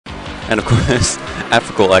And of course,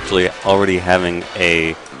 Africal actually already having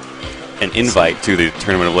an invite to the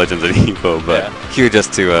Tournament of Legends at EVO, but here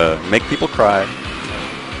just to make people cry.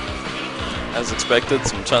 As expected,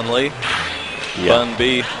 some Chun-Li. Bun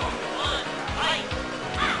B.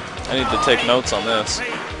 I need to take notes on this.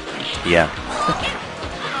 Yeah.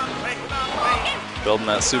 Building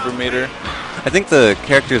that super meter. I think the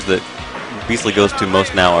characters that Beastly goes to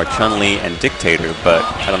most now are Chun-Li and Dictator, but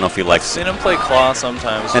I don't know if he likes... I've seen him play Claw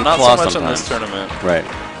sometimes, and not Claw so much sometimes. in this tournament. Right.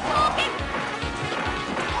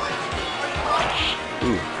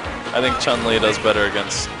 Ooh. I think Chun-Li does better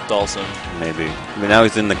against Dhalsim. Maybe. I mean, now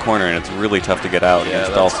he's in the corner, and it's really tough to get out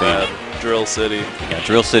against Dhalsim. Bad. Drill City. Yeah,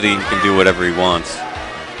 Drill City can do whatever he wants.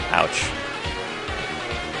 Ouch.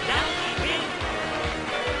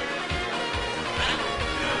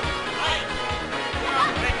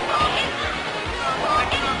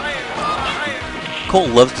 Cole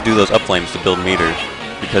loves to do those up flames to build meter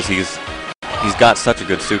because he's got such a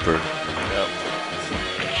good super. Yep.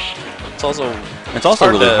 It's also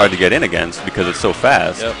really hard to get in against because it's so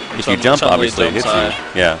fast. Yep. If you jump, obviously it hits you.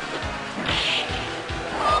 Yeah.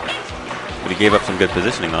 But he gave up some good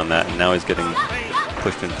positioning on that, and now he's getting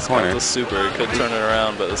pushed into the corner. The super, he could turn it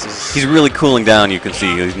around, but this is... He's really cooling down, you can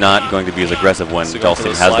see. He's not going to be as aggressive when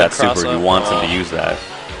Dhalsim has that super. He wants him to use that.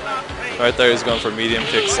 Right there, he's going for medium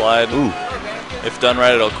kick slide. Ooh. If done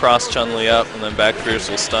right, it'll cross Chun-Li up, and then back fierce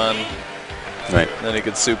will stun. Right. And then he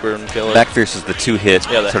could super and kill it. Back fierce is the two-hit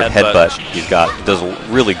sort of headbutt he's got. It does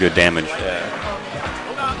really good damage.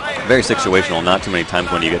 Yeah. Very situational. Not too many times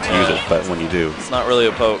when you get to use it, but when you do. It's not really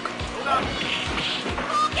a poke.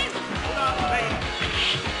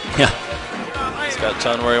 Yeah. He's got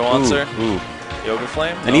Chun where he wants her. Ooh. Yoga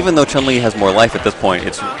Flame? And even though Chun-Li has more life at this point,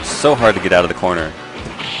 it's so hard to get out of the corner.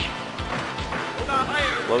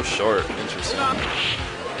 Low short. Interesting.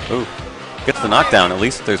 Ooh. Gets the knockdown. At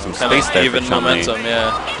least there's some space there even for Chun-Li. momentum,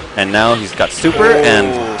 yeah. And now he's got super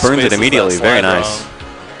and burns it immediately. Very nice.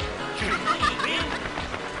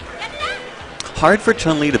 Hard for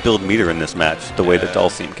Chun-Li to build meter in this match the way that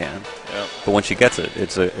Dhalsim can. Yep. But when she gets it,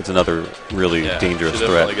 it's another really dangerous she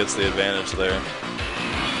threat. Definitely gets the advantage there.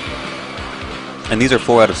 And these are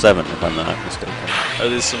 4 out of 7, if I'm not mistaken. Are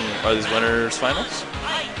these winners finals?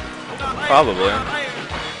 Probably.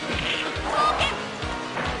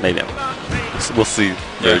 Maybe. We'll see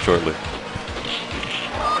very shortly.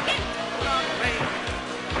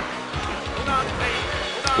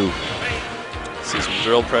 Ooh. See some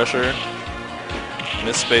drill pressure.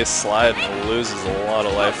 Miss-space slide and loses a lot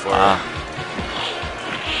of life for her.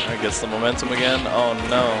 Gets the momentum again. Oh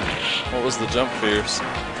no. What was the jump fierce?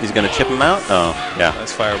 He's going to chip him out? Oh, yeah.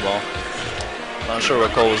 Nice fireball. Not sure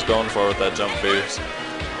what Cole was going for with that jump fierce.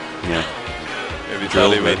 Yeah. Maybe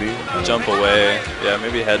thought he would jump away. Yeah,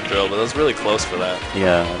 maybe head drill, but that was really close for that.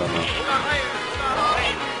 Yeah, I don't know.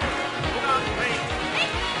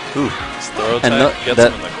 Ooh. His throw tech gets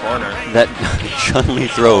him in the corner. That Chun-Li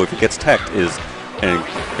throw, if it gets teched, is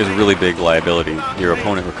a really big liability. Your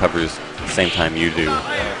opponent recovers the same time you do.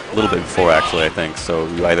 A little bit before, actually, I think. So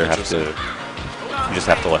you either have to, you just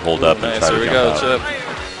have to hold up and try to jump out. Chip.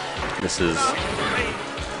 This is.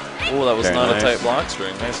 Oh, that was not a tight block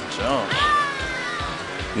string. Nice jump.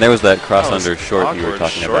 And there was that cross under short you were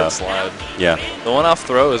talking short about. Slide. Yeah. The one off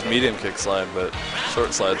throw is medium kick slide, but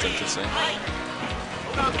short slide's interesting.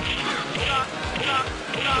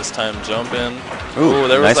 This time jump in. Ooh,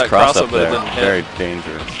 there nice was that cross up but there. it didn't hit. Very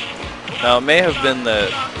dangerous. Now it may have been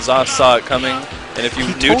that Zass saw it coming, and if you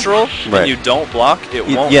neutral and you don't block, it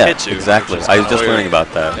won't hit you. Exactly. I was just learning about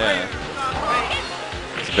that. Yeah.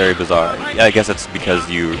 It's very bizarre. Yeah, I guess it's because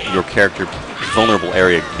your character's vulnerable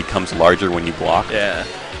area becomes larger when you block. Yeah.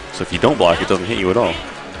 So if you don't block, it doesn't hit you at all.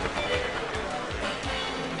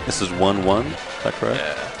 This is 1-1. Is that correct?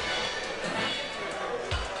 Yeah.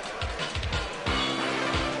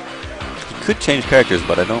 He could change characters,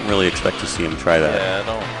 but I don't really expect to see him try that.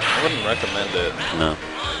 Yeah, I wouldn't recommend it. No.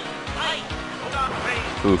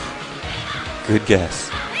 Oof. Good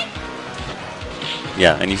guess.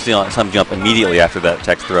 Yeah, and you see some jump immediately after that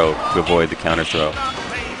tech throw to avoid the counter throw.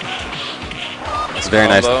 It's very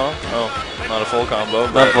nice. Oh, not a full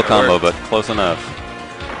combo. Not a full combo, but close enough.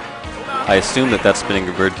 I assume that spinning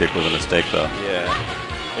bird kick was a mistake, though. Yeah.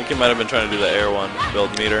 I think he might have been trying to do the air one,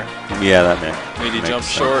 build meter. Yeah, that may. Meaty jump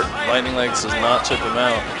short. Lightning legs does not chip him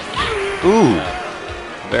out. Ooh.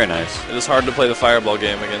 Very nice. It is hard to play the fireball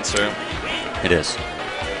game against her. It is.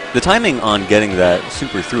 The timing on getting that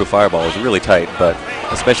super through a fireball is really tight, but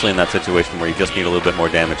especially in that situation where you just need a little bit more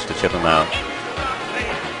damage to chip him out.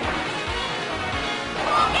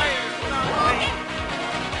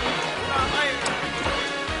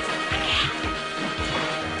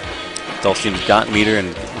 Dhalsim's got meter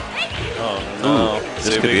and Oh no. Ooh,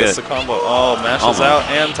 See if could he be gets it. the combo. Oh, mashes Almost. out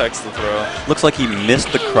and takes the throw. looks like he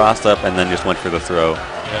missed the cross up and then just went for the throw.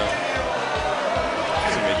 Yeah.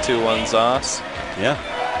 It's going to be 2-1 Zass. Yeah.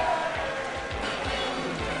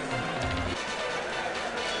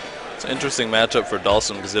 It's an interesting matchup for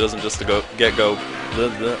Dhalsim because he doesn't just go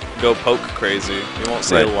poke crazy. You won't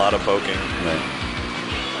see Right. a lot of poking. Right.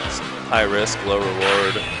 It's high risk, low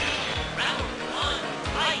reward.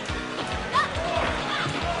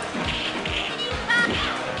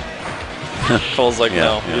 Cole's like, Yeah,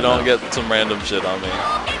 no, yeah, you don't no. get some random shit on me.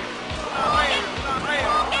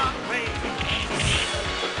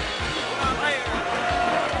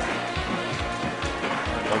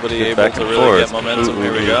 Nobody Get able back to and really forth. get momentum. Ooh,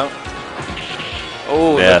 Here we ooh, go.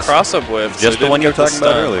 Oh, Yes. the cross-up whiff. Just the one you were talking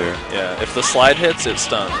about earlier. Yeah, if the slide hits, it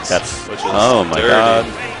stuns. That's- which is oh my dirty. God.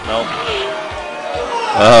 Nope.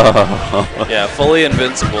 Oh. Yeah, fully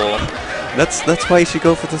invincible. That's why you should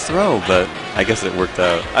go for the throw, but I guess it worked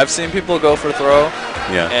out. I've seen people go for throw,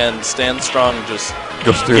 Yeah. and Stand Strong just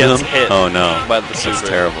Goes through gets them? hit Oh no. by the super. That's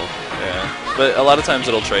terrible. Yeah, but a lot of times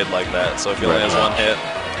it'll trade like that. So if he only Right. has one hit,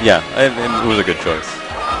 Yeah, it was a good choice.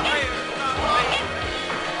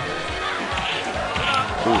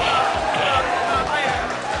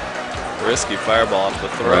 risky fireball off the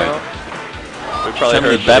throw. Right. We probably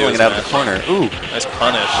Chun-Li heard battling it videos out of the match. corner. Ooh. Nice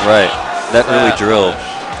punish. Right. That early Fat drill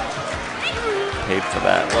punish. paid for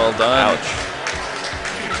that. Well done. Ouch.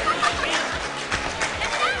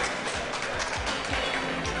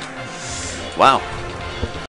 Wow.